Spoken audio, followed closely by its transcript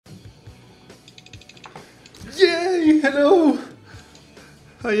Hello!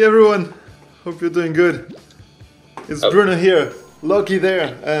 Hi everyone! Hope you're doing good. It's Bruno here, Locky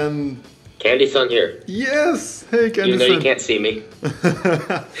there, and... CANDYS0N here. Yes! Hey CANDYS0N! Even though you can't see me.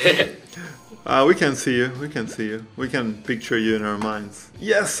 We can see you, we can see you. We can picture you in our minds.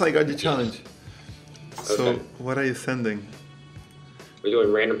 Yes, I got your challenge! So, what are you sending? We're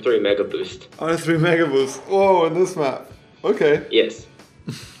doing random 3 mega boost. Oh, 3 mega boost. Whoa, on this map. Okay. Yes.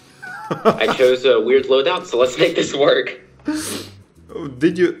 I chose a weird loadout, so let's make this work. Oh,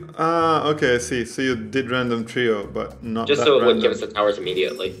 did you? Okay, I see. So you did random trio, but not just that so it random. would give us the towers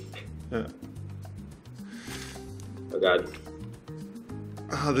immediately. Yeah. Oh god.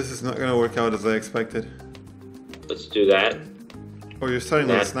 Oh, this is not gonna work out as I expected. Let's do that. Oh, you're starting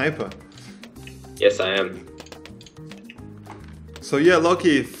with a sniper. Yes, I am. So yeah,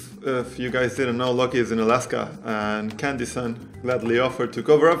 Locky, if you guys didn't know, Locky is in Alaska, and CANDYS0N gladly offered to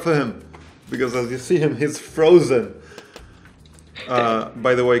cover up for him, because as you see him, he's frozen.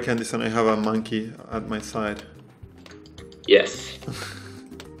 By the way, CANDYS0N, I have a monkey at my side. Yes.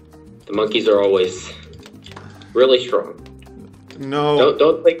 The monkeys are always really strong. No.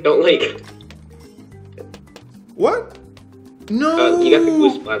 Don't leak. What? No. You got the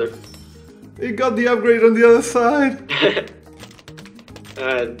blue splatter. It got the upgrade on the other side.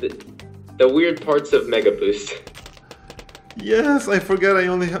 The weird parts of Mega Boost. Yes, I forget I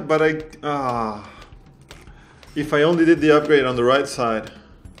only have, but if I only did the upgrade on the right side,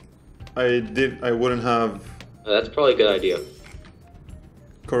 I wouldn't have... That's probably a good idea.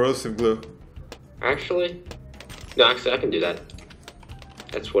 Corrosive glue. Actually, I can do that.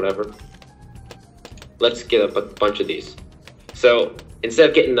 That's whatever. Let's get a bunch of these. So, instead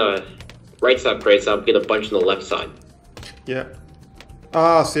of getting the right side upgrades, I'll get a bunch on the left side. Yeah.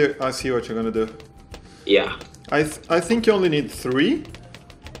 I see what you're gonna do. Yeah. I think you only need 3.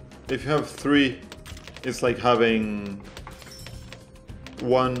 If you have 3, it's like having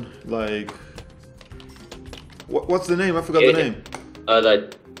one, like... What's the name? I forgot the name.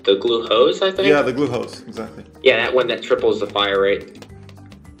 The glue hose, I think? Yeah, the glue hose, exactly. Yeah, that one that triples the fire rate.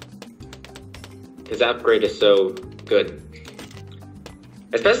 Because that upgrade is so good.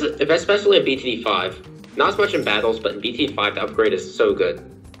 Especially in BTD 5. Not as much in battles, but in BTD 5 the upgrade is so good.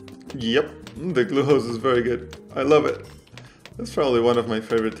 Yep, the glue hose is very good. I love it. It's probably one of my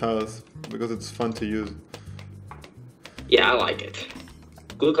favorite towers, because it's fun to use. Yeah, I like it.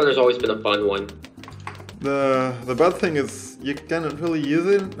 Glue gunner's always been a fun one. The bad thing is you cannot really use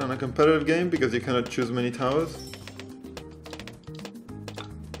it on a competitive game because you cannot choose many towers.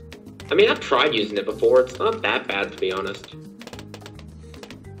 I mean, I've tried using it before. It's not that bad, to be honest.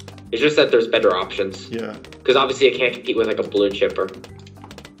 It's just that there's better options. Yeah. Because obviously I can't compete with like a balloon chipper.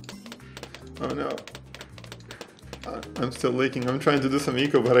 Oh no. I'm still leaking. I'm trying to do some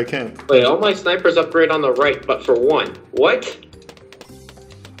eco, but I can't. Wait, all my snipers upgrade on the right, but for 1. What?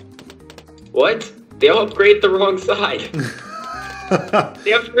 What? They all upgrade the wrong side.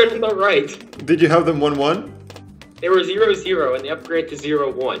 They upgrade on the right. Did you have them 1-1? They were 0-0 and they upgrade to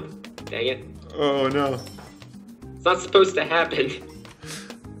 0-1. Dang it. Oh no. It's not supposed to happen.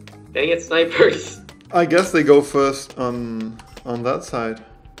 Dang it, snipers. I guess they go first on that side.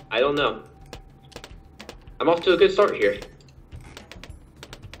 I don't know. I'm off to a good start here.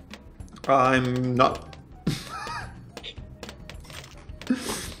 I'm not.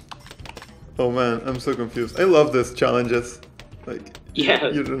 Oh man, I'm so confused. I love these challenges. Like, yeah,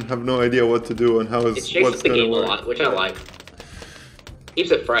 you don't have no idea what to do and how it shakes the game a lot, which I like.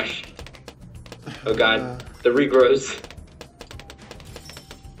 Keeps it fresh. Oh god, the regrows.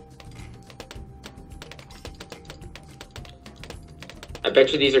 I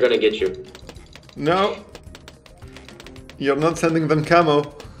bet you these are gonna get you. No. You're not sending them camo.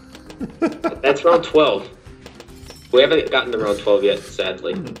 That's round 12. We haven't gotten to round 12 yet,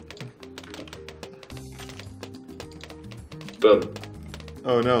 sadly. Boom.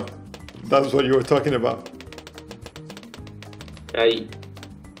 Oh no. That's what you were talking about.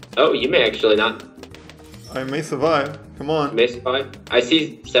 Oh, you may actually not. I may survive. Come on. You may survive. I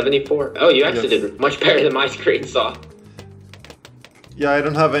see 74. Oh, you actually did much better than my screen saw. Yeah, I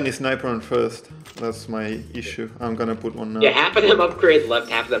don't have any sniper on first. That's my issue. I'm gonna put one now. Yeah, half of them upgrade left,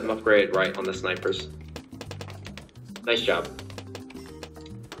 half of them upgrade right on the snipers. Nice job.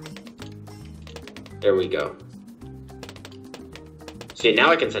 There we go. See, now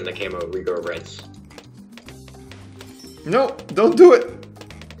I can send the camo regrow reds. No, don't do it!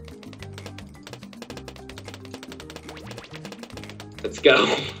 Let's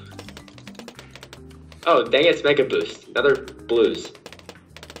go. Oh, dang, it's Mega Boost. Another blues.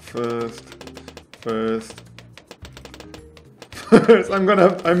 First.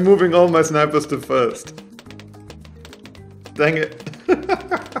 I'm moving all my snipers to first. Dang it.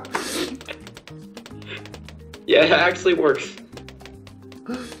 Yeah, it actually works.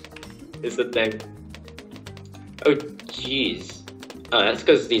 Is the thing. Oh, jeez. Oh, that's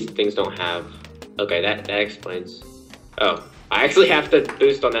because these things don't have... Okay, that explains. Oh, I actually have to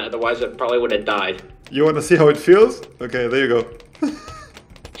boost on that, otherwise I probably would have died. You want to see how it feels? Okay, there you go.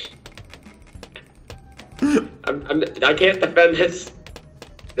 I can't defend this.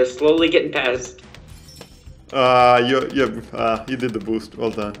 They're slowly getting past. You did the boost.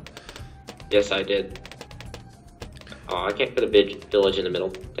 Well done. Yes, I did. Oh, I can't put a village in the middle.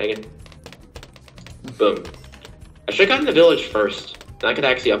 Dang it. Boom. I should have gotten the village first. Then I could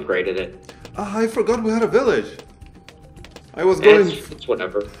actually upgraded it. I forgot we had a village. I was going. It's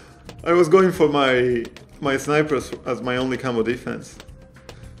whatever. I was going for my snipers as my only combo defense.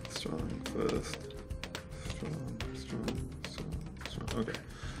 Strong first. Strong. Okay.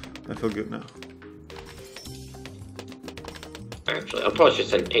 I feel good now. Actually, I'll probably just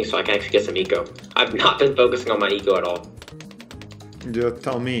send ping so I can actually get some eco. I've not been focusing on my eco at all. Just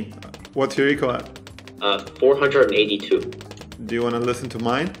tell me, what's your eco at? 482. Do you want to listen to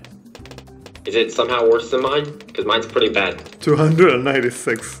mine? Is it somehow worse than mine? Because mine's pretty bad.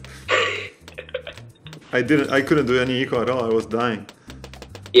 296. I couldn't do any eco at all. I was dying.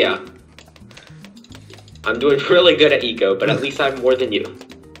 Yeah. I'm doing really good at eco, but at least I have more than you.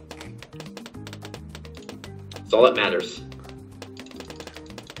 That's all that matters.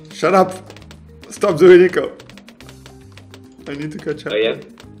 Shut up! Stop doing eco. I need to catch up. Oh yeah?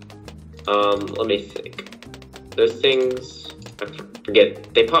 Let me think. Those things... I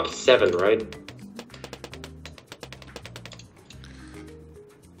forget. They pop 7, right?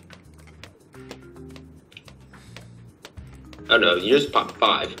 Oh no, you just pop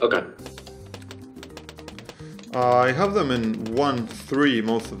 5. Okay. I have them in 1-3,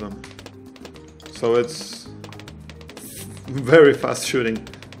 most of them. So it's very fast shooting.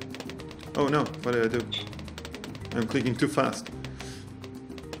 Oh no, what did I do? I'm clicking too fast.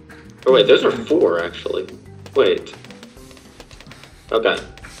 Oh wait, those are 4 actually. Wait. Okay.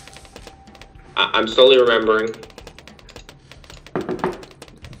 I'm slowly remembering.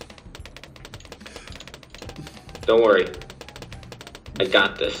 Don't worry. I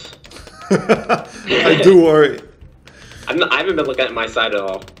got this. I do worry. I haven't been looking at my side at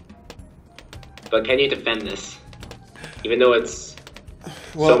all. But can you defend this? Even though it's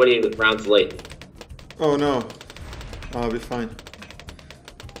so many rounds late. Oh no. I'll be fine.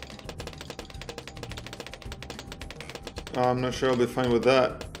 I'm not sure I'll be fine with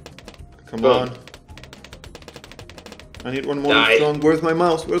that. Come on. I need one more strong. Where's my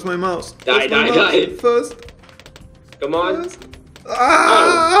mouse? Where's my mouse? Die. First. Come on. First.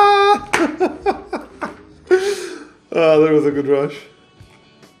 Ah! Oh, that was a good rush.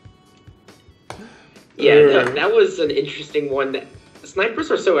 Yeah, that was an interesting one. Snipers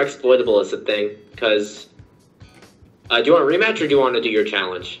are so exploitable as a thing, because... do you want a rematch or do you want to do your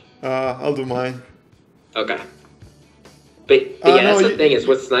challenge? I'll do mine. Okay. But yeah, that's the thing is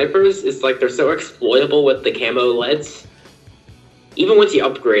with snipers, it's like they're so exploitable with the camo LEDs. Even once you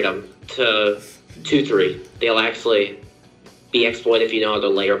upgrade them to 2-3, they'll actually be exploited if you know how to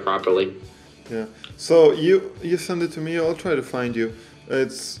layer properly. Yeah. So you send it to me, I'll try to find you.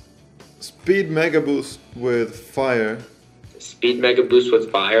 It's speed mega boost with fire. Speed mega boost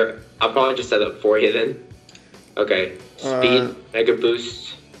with fire? I'll probably just set it for you then. Okay. Speed mega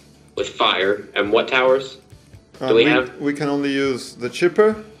boost with fire. And what towers? Do we have? We can only use the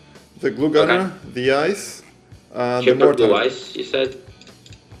chipper, the glue gunner, the ice, the mortar. Glue ice, you said?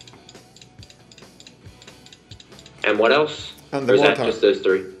 And what else? And the or is mortar. that just those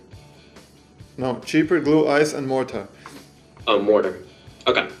 3? No, chipper, glue, ice, and mortar. Oh, mortar.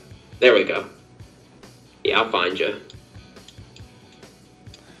 Okay, there we go. Yeah, I'll find you.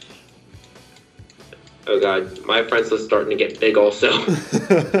 Oh god, my friends list starting to get big also.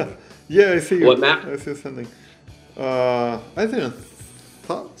 Yeah, I see you. What map? I see something. I didn't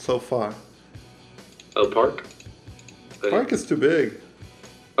thought so far. Oh, park? Okay. Park is too big.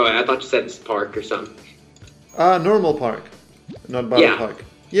 Oh, I thought you said it's park or something. Normal park. Not battle park.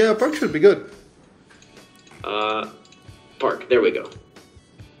 Yeah, park should be good. Park, there we go.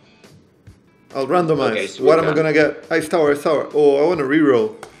 I'll randomize. Okay, so what am I gonna get? Ice tower, ice tower. Oh, I want to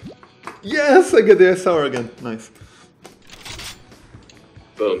reroll. Yes, I get the ice tower again. Nice.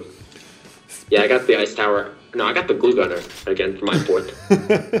 Boom. Yeah, I got the ice tower. No, I got the glue gunner again for my 4th.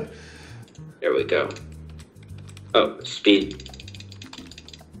 There we go. Oh, speed.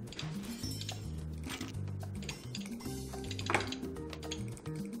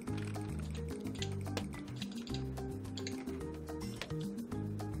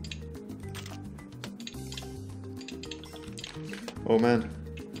 Oh man.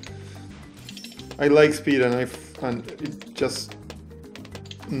 I like speed and it just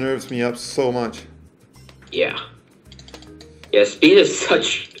nerves me up so much. Yeah. Yeah, speed is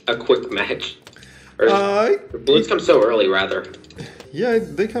such a quick match. Or Bloons come so early, rather. Yeah,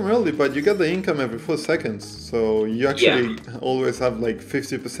 they come early, but you get the income every 4 seconds, so you actually always have like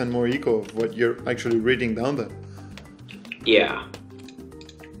 50% more eco of what you're actually reading down there. Yeah.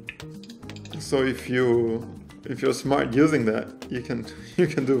 So if you're smart using that, you can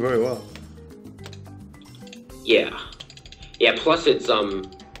do very well. Yeah. Yeah, plus it's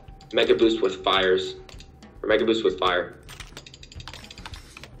Mega Boost with fires. Or Mega Boost with fire.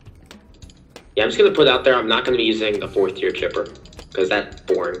 Yeah, I'm just gonna put out there I'm not gonna be using the 4th tier chipper. Because that's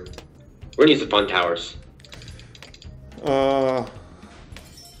boring. We're gonna use the fun towers. Well,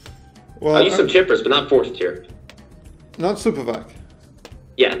 I'll use some chippers, but not 4th tier. Not super vac.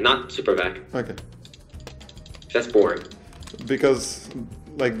 Yeah, not super vac. Okay. That's boring. Because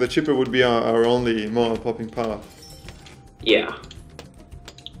like the chipper would be our only more popping power. Yeah.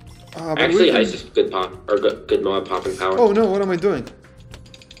 But actually, ice is good pop or good mob popping power. Oh no! What am I doing?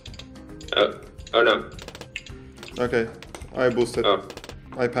 Oh no. Okay, I boosted. Oh.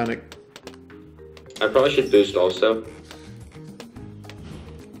 I panicked. I probably should boost also.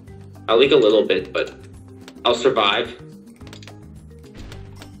 I'll leak a little bit, but I'll survive.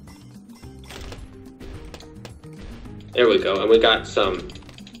 There we go, and we got some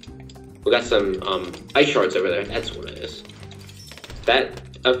ice shards over there. That's what it is. That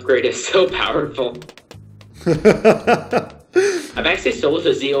upgrade is so powerful. I've actually sold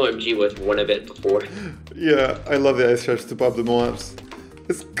a ZOMG with one of it before. Yeah, I love the ice shards to pop the Moabs.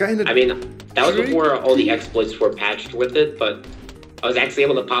 It's kind of. I mean, that was before all the exploits were patched with it, but I was actually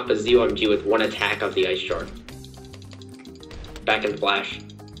able to pop a ZOMG with one attack of the ice shard. Back in Flash.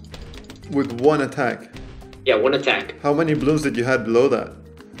 With one attack? Yeah, one attack. How many Bloons did you have below that?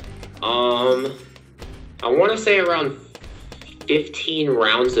 I want to say around 15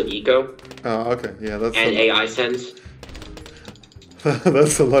 rounds of eco. Oh, okay, yeah, that's. And AI sense.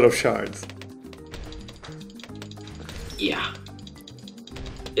 That's a lot of shards. Yeah.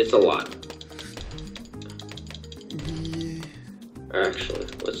 It's a lot. Yeah. Actually,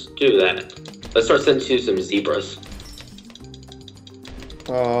 let's do that. Let's start sending you some zebras.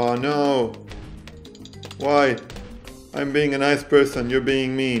 Oh no. Why? I'm being a nice person, you're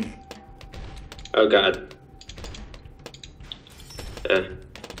being mean. Oh god.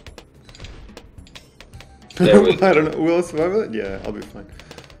 There we go. I don't know, will I survive it? Yeah, I'll be fine.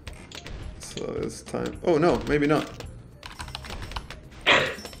 So it's time. Oh no, maybe not.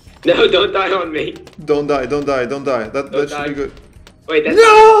 No, don't die on me. Don't die, don't die, don't die. That should be good. Wait, that's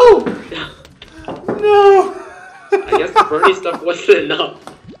No! No! I guess the Bernie stuff wasn't enough.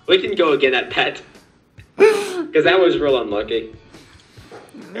 We can go again at Pet. Because that was real unlucky.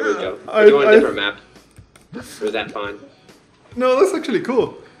 There we go. We're doing a different map. Or is that fine? No, that's actually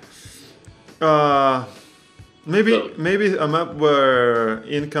cool. Maybe a map where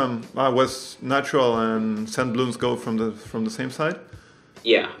income was natural and send Bloons go from the same side.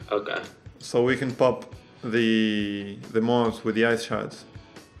 Yeah. Okay. So we can pop the mobs with the ice shards.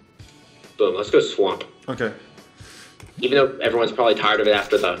 Boom. Let's go swamp. Okay. Even though everyone's probably tired of it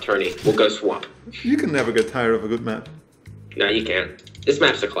after the tourney, we'll go swamp. You can never get tired of a good map. No, you can't. This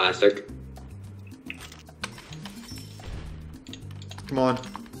map's a classic. Come on.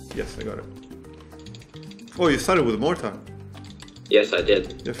 Yes, I got it. Oh, you started with mortar. Yes, I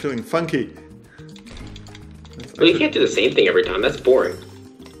did. You're feeling funky. Well, you can't do the same thing every time. That's boring.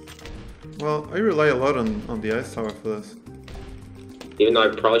 Well, I rely a lot on the ice tower for this. Even though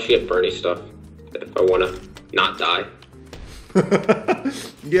I probably should get Bernie stuff if I want to not die.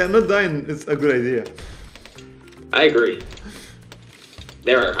 Yeah, not dying is a good idea. I agree.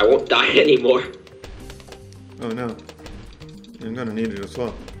 There, I won't die anymore. Oh no. I'm gonna need it as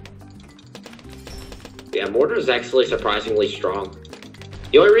well. Yeah, mortar is actually surprisingly strong.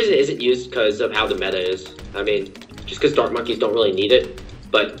 The only reason it isn't used because of how the meta is. I mean, just because Dark Monkeys don't really need it,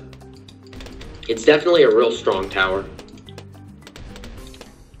 but it's definitely a real strong tower.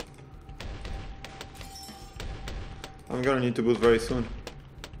 I'm gonna need to boost very soon.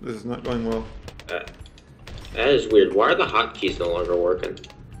 This is not going well. That is weird. Why are the hotkeys no longer working?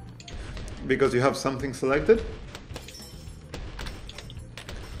 Because you have something selected?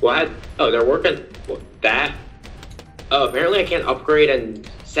 What? Oh, they're working. What, that? Oh, apparently I can't upgrade and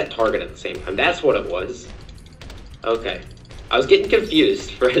set target at the same time. That's what it was. Okay. I was getting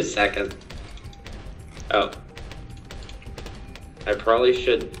confused for a second. Oh. I probably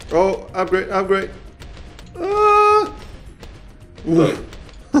should... Oh, upgrade, upgrade. Ah! Ooh.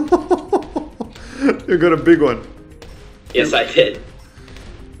 You got a big one. Yes, I did.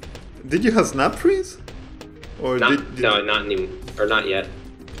 Did you have snap freeze? Or No, not anymore. Or not yet.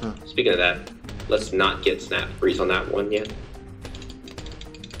 Huh. Speaking of that, let's not get snap freeze on that one yet.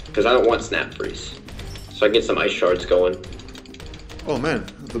 Because I don't want snap freeze. So I can get some ice shards going. Oh man,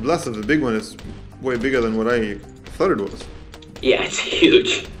 the blast of the big one is way bigger than what I thought it was. Yeah, it's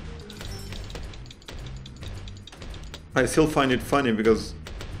huge. I still find it funny because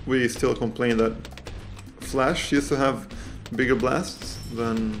we still complain that Flash used to have bigger blasts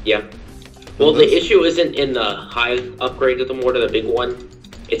than... Yeah. Well, the issue isn't in the high upgrade of the mortar, the big one.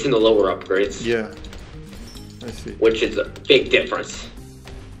 It's in the lower upgrades. Yeah. I see. Which is a big difference.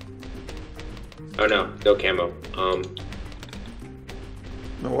 Oh no, no camo.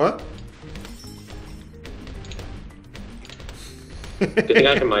 No what? Good thing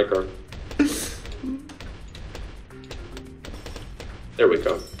I can micro. There we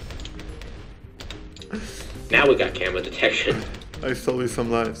go. Now we got camo detection. I stole you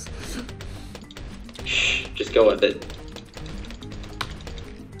some lives. Shh, just go with it.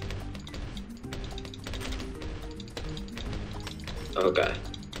 Oh god.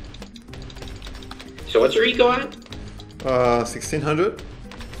 So what's your eco at? 1600?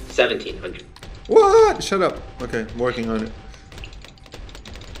 1700. What? Shut up. Okay, I'm working on it.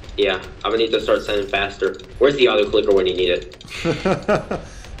 Yeah, I'm gonna need to start sending faster. Where's the auto clicker when you need it?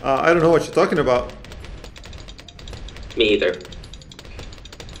 I don't know what you're talking about. Me either.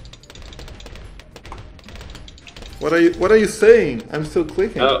 What are you saying? I'm still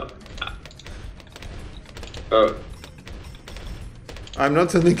clicking. Oh. Oh. I'm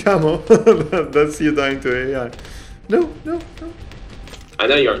not sending camo. That's you dying to AI. No, no, no. I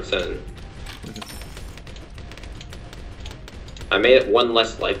know you aren't sending. I made it one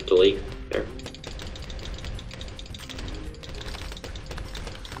less life to leak. There.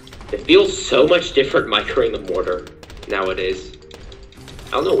 It feels so much different microing the mortar nowadays.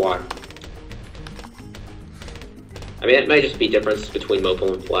 I don't know why. I mean, it might just be difference between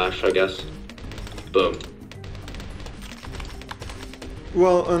mobile and flash, I guess. Boom.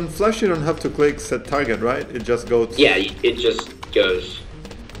 Well, on Flash you don't have to click set target, right? It just goes... Yeah, it just goes.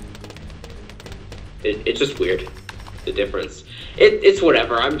 It's just weird, the difference. It's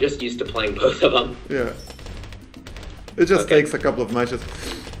whatever, I'm just used to playing both of them. Yeah. It just takes a couple of matches.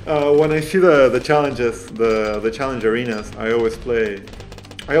 When I see the challenges, the challenge arenas, I always play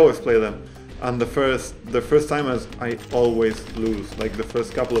them. And the first time I always lose, like the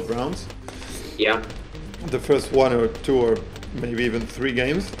first couple of rounds. Yeah. The first 1 or 2 or maybe even 3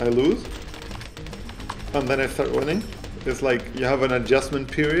 games I lose. And then I start winning. It's like you have an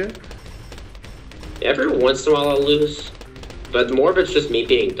adjustment period. Every once in a while I'll lose, but more of it's just me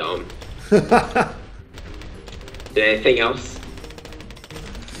being dumb. Than anything else.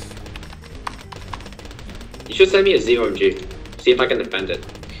 You should send me a ZOMG. See if I can defend it.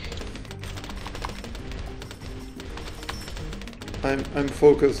 I'm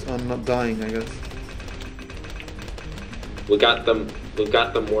focused on not dying, I guess. We got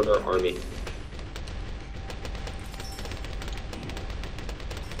the mortar army.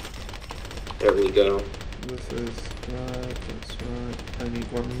 There we go. This is right, that's right. I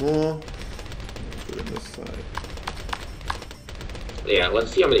need one more. Put it this side. Yeah,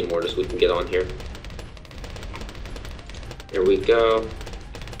 let's see how many mortars we can get on here. There we go.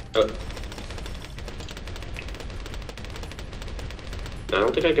 Oh. I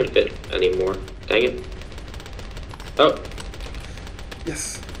don't think I can fit anymore. Dang it. Oh.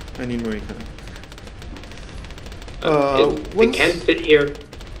 Yes, I need more econ. It can fit here.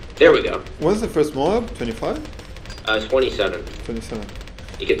 There we go. What's the first mob? 25? 27. 27.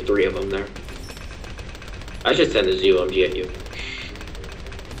 You get 3 of them there. I should send a ZOMG at you.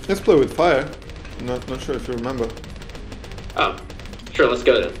 Let's play with fire. Not sure if you remember. Oh, sure, let's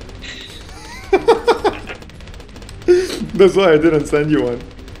go then. That's why I didn't send you one.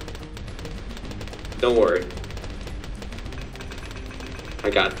 Don't worry. I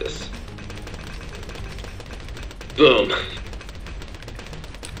got this. Boom.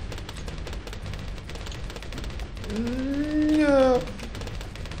 Yeah.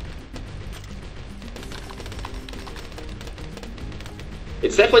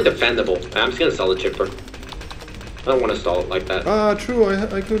 It's definitely defendable. I'm just gonna sell the chipper. I don't want to stall it like that. Ah, true.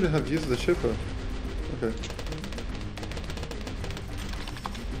 I could have used the chipper. Okay.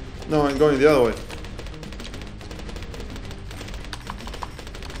 No, I'm going the other way.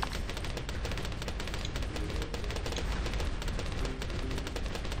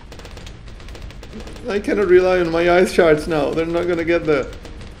 I cannot rely on my ice shards now. They're not gonna get the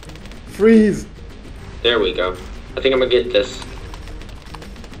freeze. There we go. I think I'm gonna get this.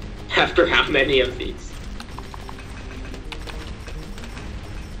 After how many of these?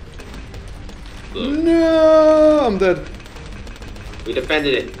 Boom. No, I'm dead. We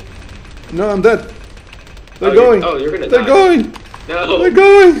defended it. No, I'm dead. They're Oh, going. you're gonna They're die. going. No. They're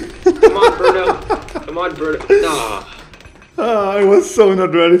going. Come on, Bruno. Come on, Bruno. No. I was so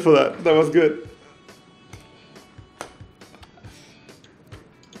not ready for that. That was good.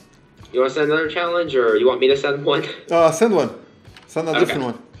 You want to send another challenge, or you want me to send one? Send one. Send a Okay. different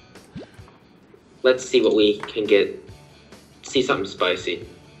one. Let's see what we can get. See something spicy.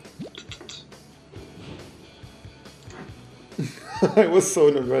 I was so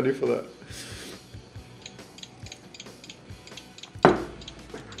not ready for that.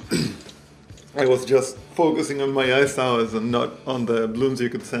 I was just focusing on my ice towers and not on the balloons you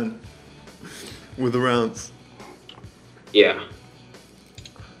could send with the rounds. Yeah.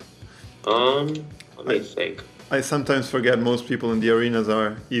 Let me think. I sometimes forget most people in the arenas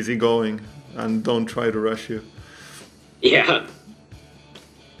are easygoing and don't try to rush you. Yeah.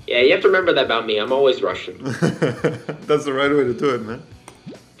 Yeah, you have to remember that about me. I'm always rushing. That's the right way to do it, man.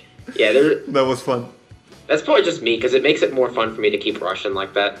 Yeah, That was fun. that's probably just me, because it makes it more fun for me to keep rushing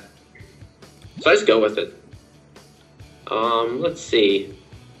like that. So I just go with it. Let's see.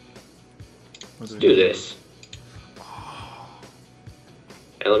 Let's do this.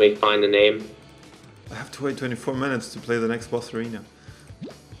 And let me find the name. I have to wait 24 minutes to play the next boss arena.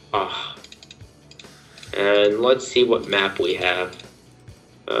 Ah. And let's see what map we have.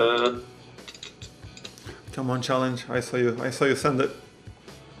 Come on, challenge. I saw you send it.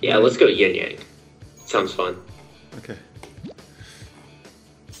 Yeah, let's go Yin Yang. Sounds fun. Okay.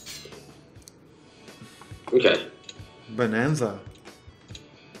 Okay. Bonanza.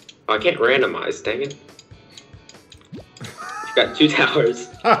 Oh, I can't randomize, dang it. You got 2 towers.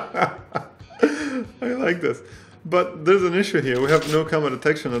 I like this. But there's an issue here. We have no camo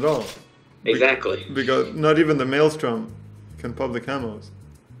detection at all. Exactly. Because not even the Maelstrom can pop the camos.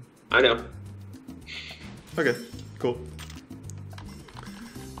 I know. Okay, cool.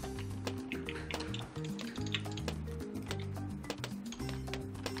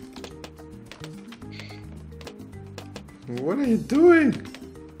 What are you doing?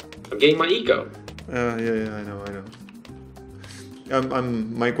 I'm getting my eco. Yeah, I know.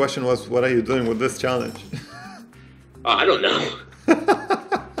 My question was, what are you doing with this challenge? Oh, I don't know.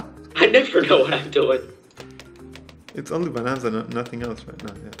 I never know what I'm doing. It's only Bonanza, nothing else right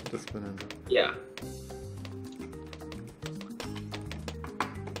now. Yeah, just Bonanza. Yeah.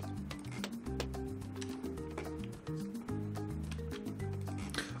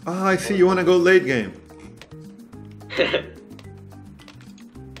 Ah, I see you want to go late game.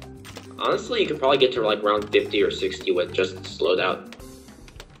 Honestly, you could probably get to like round 50 or 60 with just slowed out.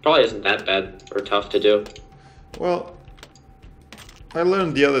 Probably isn't that bad or tough to do. Well, I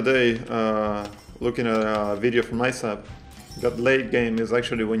learned the other day, looking at a video from ISAP, that late game is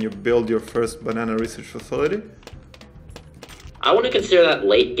actually when you build your first banana research facility. I want to consider that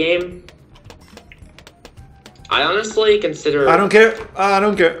late game. I honestly consider... I don't care.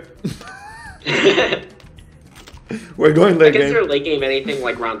 We're going late I consider game. late game anything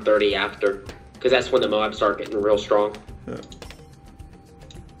like round 30 after, because that's when the Moabs start getting real strong. Yeah.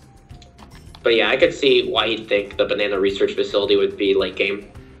 But yeah, I could see why he'd think the banana research facility would be late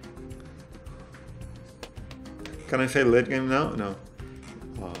game. Can I say late game now? No.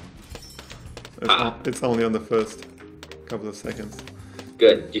 Wow. It's only on the first couple of seconds.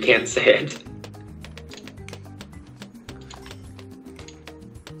 Good, you can't say it.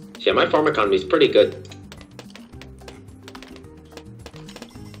 Yeah, my farm economy is pretty good.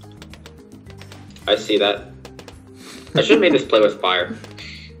 I see that. I should have made this play with fire.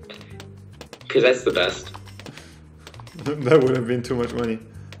 Because that's the best. That would have been too much money.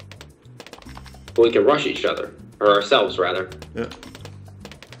 But we can rush each other. Or ourselves, rather. Yeah.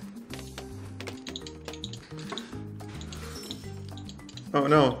 Oh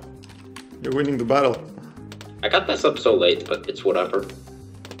no. You're winning the battle. I got this up so late, but it's whatever.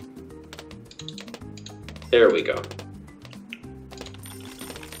 There we go.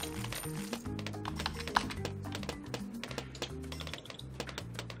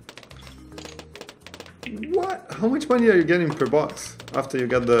 What? How much money are you getting per box after you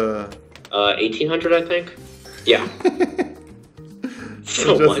get the... 1800, I think? Yeah.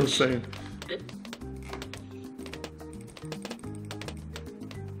 So That's just much. insane.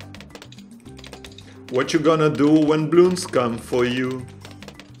 What you gonna do when Bloons come for you?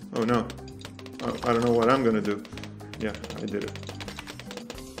 Oh no. I don't know what I'm gonna do. Yeah, I did it.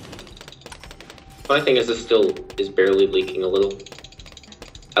 My thing is this still is barely leaking a little.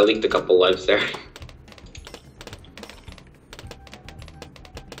 I leaked a couple lives there.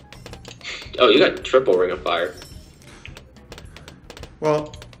 Oh, you got triple Ring of Fire.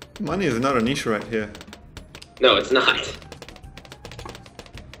 Well, Money is not an issue right here. No, it's not.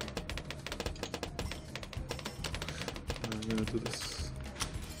 I'm gonna do this.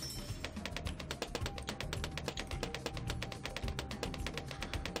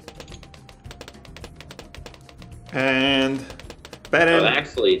 And bet Oh, it. that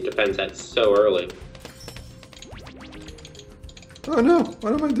actually defends that so early. Oh no,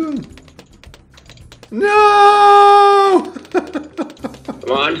 what am I doing? No!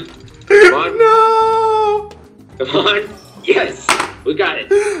 Come on. Come on. No! Come on. Yes. We got it.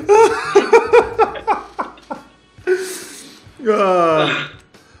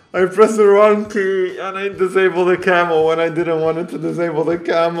 I pressed the wrong key and I disabled the camo when I didn't want it to disable the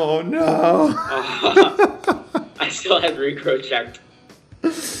camo. No! I still had recro checked.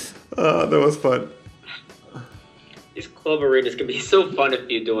 That was fun. These club arenas can be so fun if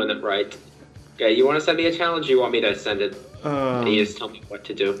you're doing it right. Okay, you want to send me a challenge or you want me to send it? And you just tell me what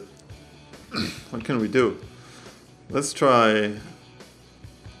to do. What can we do? Let's try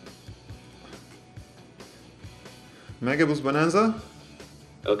Mega Boost Bonanza.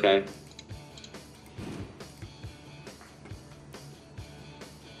 Okay.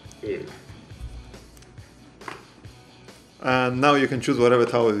 And now you can choose whatever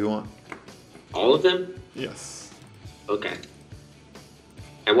towers you want. All of them? Yes. Okay.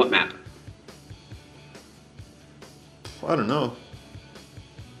 And what map? I don't know.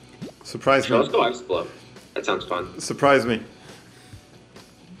 Surprise Sure, me. let's go Ice Blow. That sounds fun. Surprise me.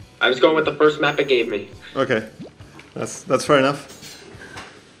 I was going with the first map it gave me. Okay. That's fair enough.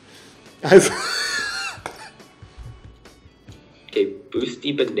 Okay,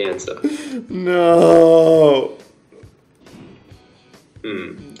 Boosty Bonanza. No.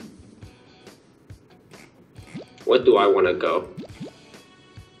 What do I want to go?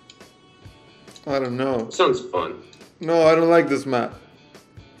 I don't know. Sounds fun. No, I don't like this map.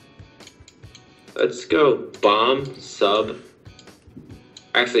 Let's go Bomb, Sub.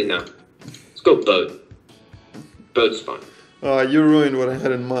 Actually, no. Let's go Boat. Boat's fun. You ruined what I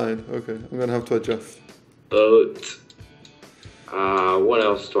had in mind. Okay, I'm gonna have to adjust. Boat. What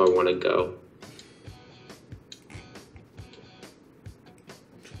else do I want to go?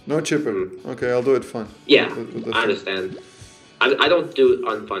 No chipper. Okay, I'll do it fun. Yeah, With the I understand. I don't do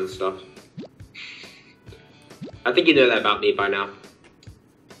unfun stuff. I think you know that about me by now.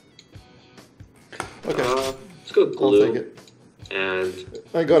 Okay, Let's go I'll Glue. take it. And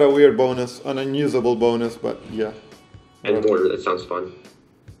I got a weird bonus, an unusable bonus, but yeah. and Mortar, that sounds fun.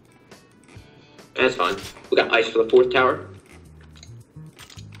 That's fine. We got Ice for the 4th tower.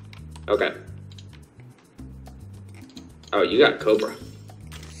 Okay. Oh, you got Cobra.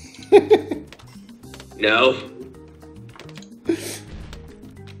 No.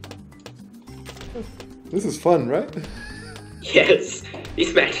 This is fun, right? Yes.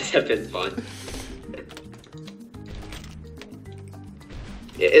 These matches have been fun.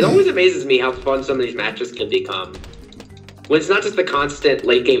 It always amazes me how fun some of these matches can become. When it's not just the constant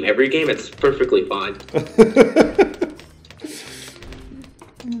late game, every game, it's perfectly fine.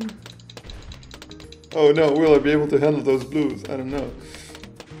 Oh no, will I be able to handle those blues? I don't know.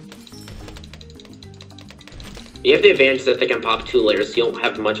 You have the advantage that they can pop 2 layers, so you don't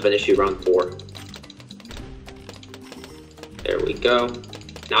have much of an issue round 4. There we go.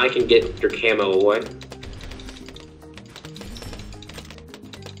 Now I can get your camo away.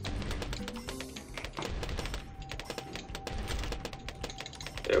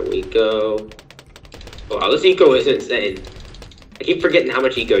 There we go. Wow, this eco is insane. I keep forgetting how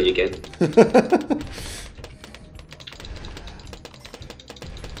much eco you get.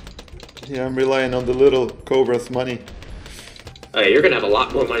 Yeah, I'm relying on the little Cobra's money. Okay, you're gonna have a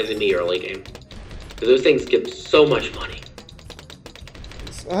lot more money than me early game. Because those things give so much money.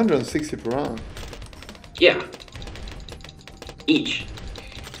 It's 160 per round. Yeah. Each.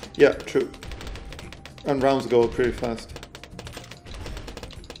 Yeah, true. And rounds go pretty fast.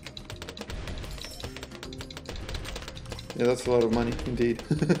 Yeah, that's a lot of money, indeed.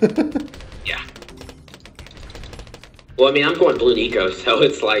 Yeah. Well, I mean, I'm going Bloon Eco, so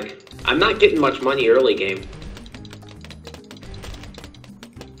it's like, I'm not getting much money early game.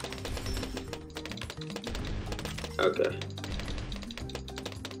 Okay.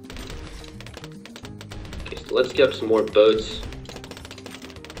 Okay, so let's get up some more boats.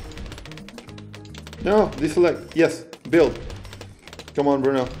 No, deselect. Yes, build. Come on,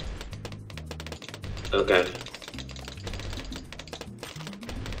 Bruno. Okay.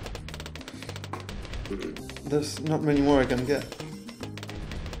 There's not many more I can get.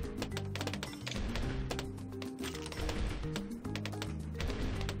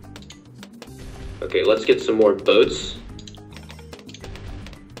 Okay, let's get some more boats.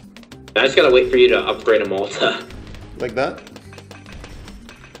 I just gotta wait for you to upgrade them all to... Like that?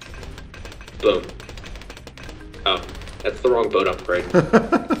 Boom. Oh, that's the wrong boat upgrade.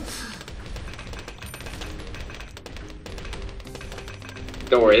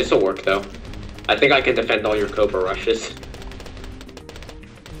 Don't worry, this'll work though. I think I can defend all your Cobra rushes.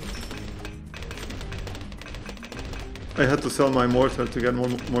 I had to sell my mortar to get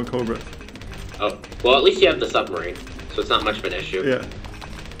more Cobras. Oh, well at least you have the submarine, so it's not much of an issue. Yeah,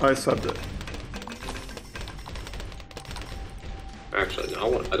 I subbed it. Actually,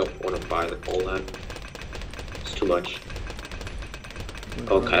 no, I don't want to buy all that. It's too much.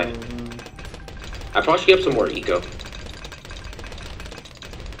 Okay. I probably should get some more eco.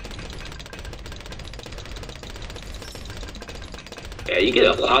 Yeah, you get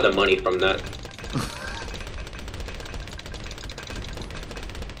a lot of money from that.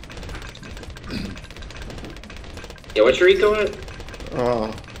 Yeah, what's your eco at?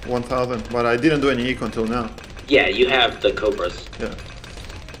 1,000, but I didn't do any eco until now. Yeah, you have the Cobras. Yeah.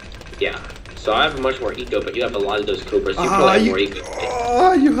 Yeah. So I have much more eco, but you have a lot of those Cobras. You probably have more eco.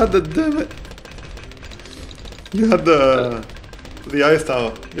 Oh, you had the, damn it. You had the ice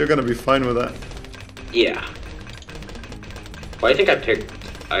tower. You're gonna be fine with that. Yeah. Well, I think I picked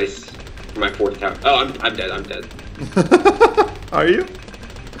ice for my 4th tower. Oh, I'm dead. I'm dead. Are you?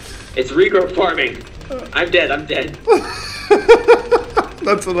 It's regrow farming. I'm dead. I'm dead.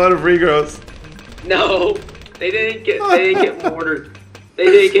 That's a lot of regrows. No, they didn't get mortared. They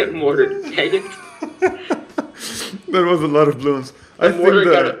didn't get mortared. Dang it. That was a lot of balloons.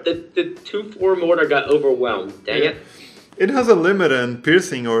 The 2-4 mortar got overwhelmed. Dang it. It has a limit in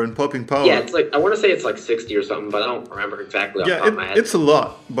piercing or in popping power. Yeah, it's like, I want to say it's like 60 or something, but I don't remember exactly off the top of my head. It's a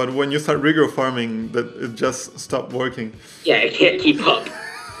lot, but when you start regrow farming, that it just stopped working. Yeah, it can't keep up.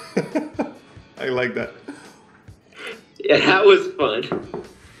 I like that. Yeah, that was fun.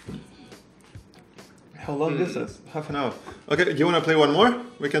 How long is this? Half an hour. Okay, do you want to play one more?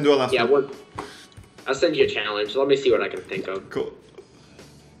 We can do a last one. Yeah, I'll send you a challenge. Let me see what I can think of. Cool.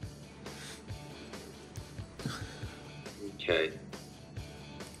 Okay.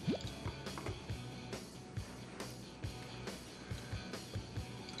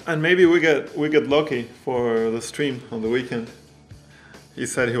 And maybe we get Locky for the stream on the weekend. He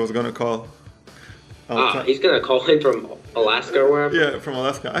said he was gonna call. He's gonna call in from Alaska or wherever? Yeah, from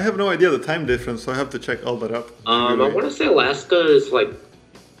Alaska. I have no idea the time difference, so I have to check all that up. I want to say Alaska is like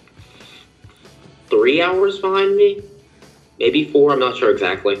 3 hours behind me. Maybe 4, I'm not sure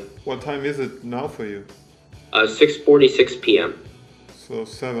exactly. What time is it now for you? 6:46 p.m. So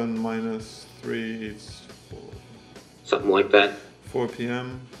 7 minus 3 is 4. Something like that. 4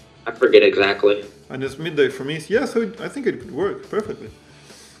 p.m. I forget exactly. And it's midday for me. Yeah, so I think it could work perfectly.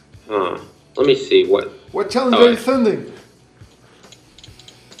 Let me see what challenge are you sending?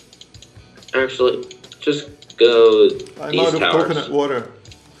 Actually, just go I'm these out of towers. coconut water.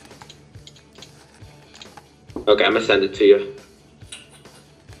 Okay, I'm gonna send it to you.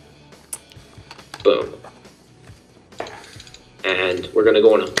 Boom. And we're gonna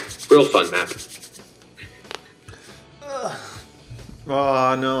go on a real fun map.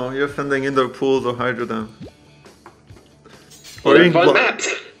 Oh no, you're sending indoor pools or hydrodam. Or fun maps.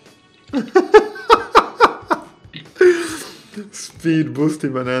 Speed boosty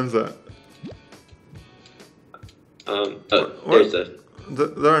bonanza.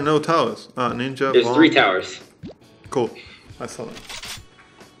 There are no towers. Ninja. There's bomb. 3 towers. Cool. I saw that.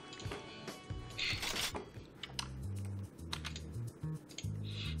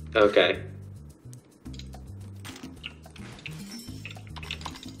 Okay.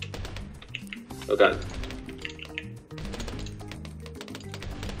 Oh god.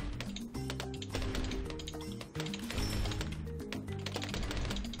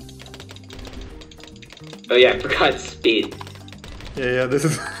 Oh yeah, I forgot speed. Yeah, this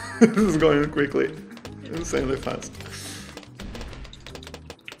is this is going quickly. Insanely fast.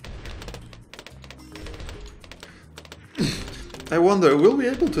 I wonder, will we be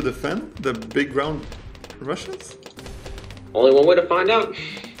able to defend the big round Russians? Only one way to find out.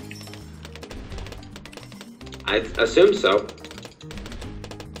 I assume so.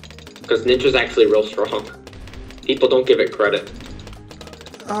 Because Ninja's actually real strong. People don't give it credit.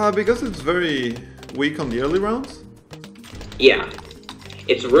 Because it's very weak on the early rounds? Yeah.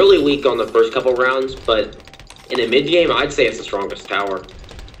 It's really weak on the first couple rounds, but in a mid-game, I'd say it's the strongest tower.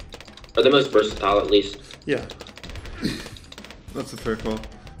 Or the most versatile, at least. Yeah. That's a fair call.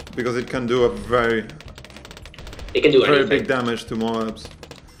 Because it can do a very big damage to mobs.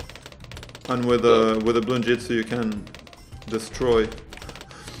 And with a Bloon Jitsu you can destroy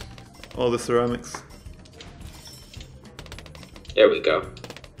all the ceramics. There we go.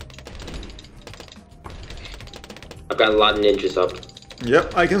 I've got a lot of ninjas up.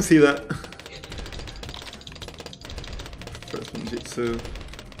 Yep, I can see that. First ninjutsu.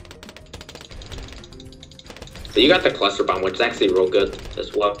 So you got the cluster bomb, which is actually real good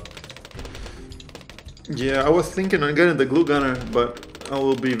as well. Yeah, I was thinking on getting the glue gunner, but I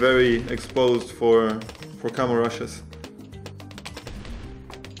will be very exposed for camo rushes.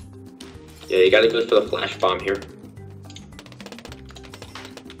 Yeah, you gotta go for the flash bomb here.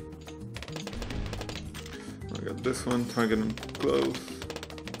 I got this one, target him close.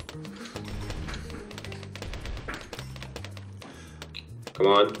 Come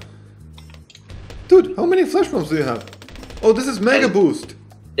on. Dude, how many flash bombs do you have? Oh, this is Mega Boost!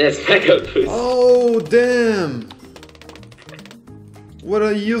 Yeah, it's Mega Boost. Oh, damn! What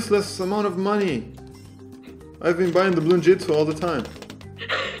a useless amount of money! I've been buying the Bloons all the time.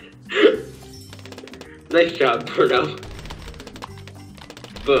 Nice job, Bruno.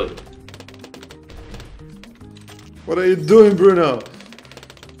 Boom. What are you doing, Bruno?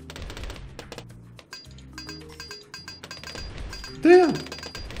 Damn!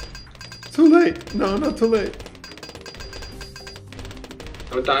 Too late! No, not too late.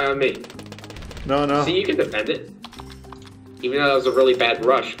 Don't die on me. No, no. See, you can defend it. Even though that was a really bad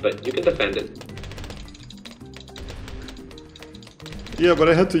rush, but you can defend it. Yeah, but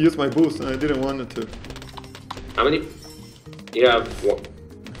I had to use my boost and I didn't want it to. How many? You have what,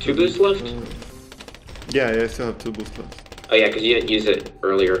 2 boosts left? Yeah, I still have 2 boosts left. Oh yeah, because you didn't use it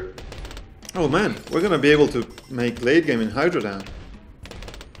earlier. Oh man, we're gonna be able to make late game in Hydro down.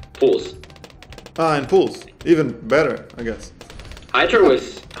 Pools. Ah, and pools. Even better, I guess.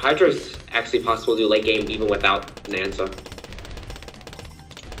 Hydra's actually possible to do late game even without Nansa.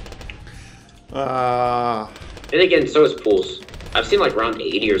 And again, so is pools. I've seen like round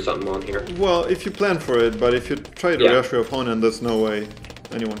 80 or something on here. Well, if you plan for it, but if you try to rush your opponent, there's no way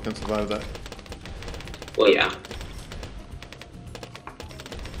anyone can survive that. Well, yeah.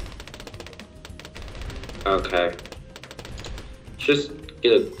 Okay. Just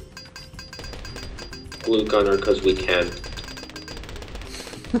get a glue gunner because we can.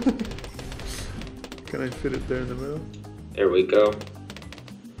 Can I fit it there in the middle? There we go.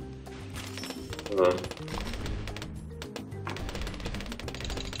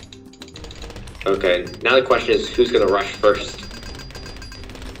 Okay, now the question is who's gonna rush first?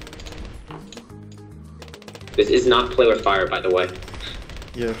 This is not play with fire, by the way.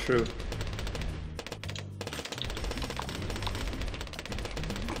 Yeah, true.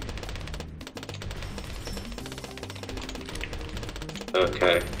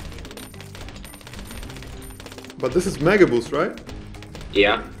 Okay. But this is Mega Boost, right?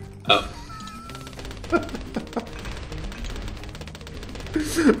 Yeah. Oh.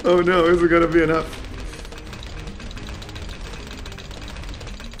 Oh no, is it gonna be enough?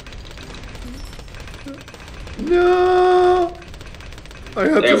 No!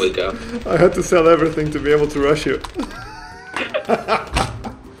 There we go. I had to sell everything to be able to rush you.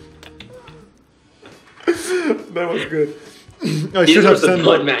 That was good. I should have sent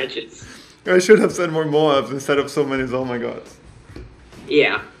more matches. I should have sent more Moabs instead of so many Oh my gods.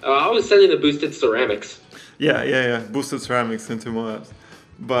 Yeah, I was sending the boosted ceramics. Yeah. Boosted ceramics into Moabs.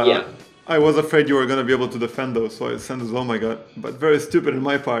 But yeah. I was afraid you were going to be able to defend those, so I sent Oh my god. But very stupid in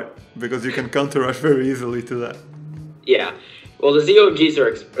my part, because you can counter rush very easily to that. Yeah. Well, the ZOMGs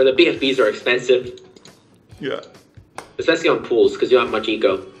or the BFBs are expensive. Yeah. Especially on pools, because you don't have much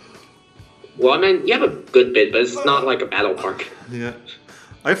eco. Well, I mean, you have a good bit, but it's not like a battle park. Yeah.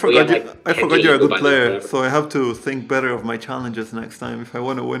 I forgot you're a good player, so I have to think better of my challenges next time if I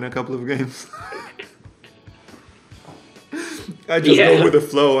want to win a couple of games. I just go with the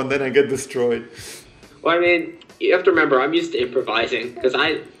flow and then I get destroyed. Well, I mean, you have to remember, I'm used to improvising, because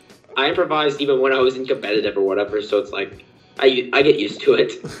I improvised even when I was in competitive or whatever, so it's like, I get used to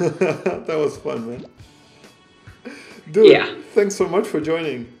it. That was fun, man. Dude, thanks so much for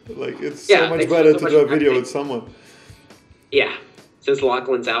joining. Like, it's so much better to do a video with someone. Yeah, since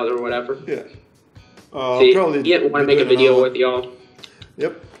Lachlan's out or whatever. Yeah. So probably you didn't want to make a video with y'all?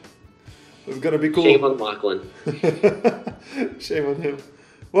 Yep. It's gonna be cool. Shame on Lachlan. Shame on him.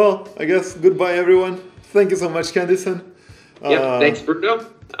 Well, I guess goodbye, everyone. Thank you so much, CANDYS0N. Yep, thanks, Bruno.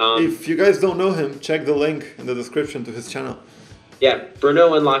 If you guys don't know him, check the link in the description to his channel. Yeah,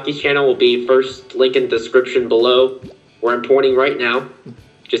 Bruno and Locky's channel will be first link in the description below, where I'm pointing right now.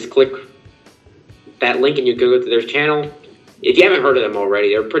 Just click that link and you can go to their channel. If you haven't heard of them already,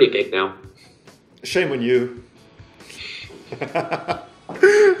 they're pretty big now. Shame on you.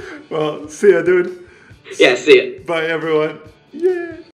 Well, see ya, dude. Yeah, see ya. Bye, everyone. Yeah.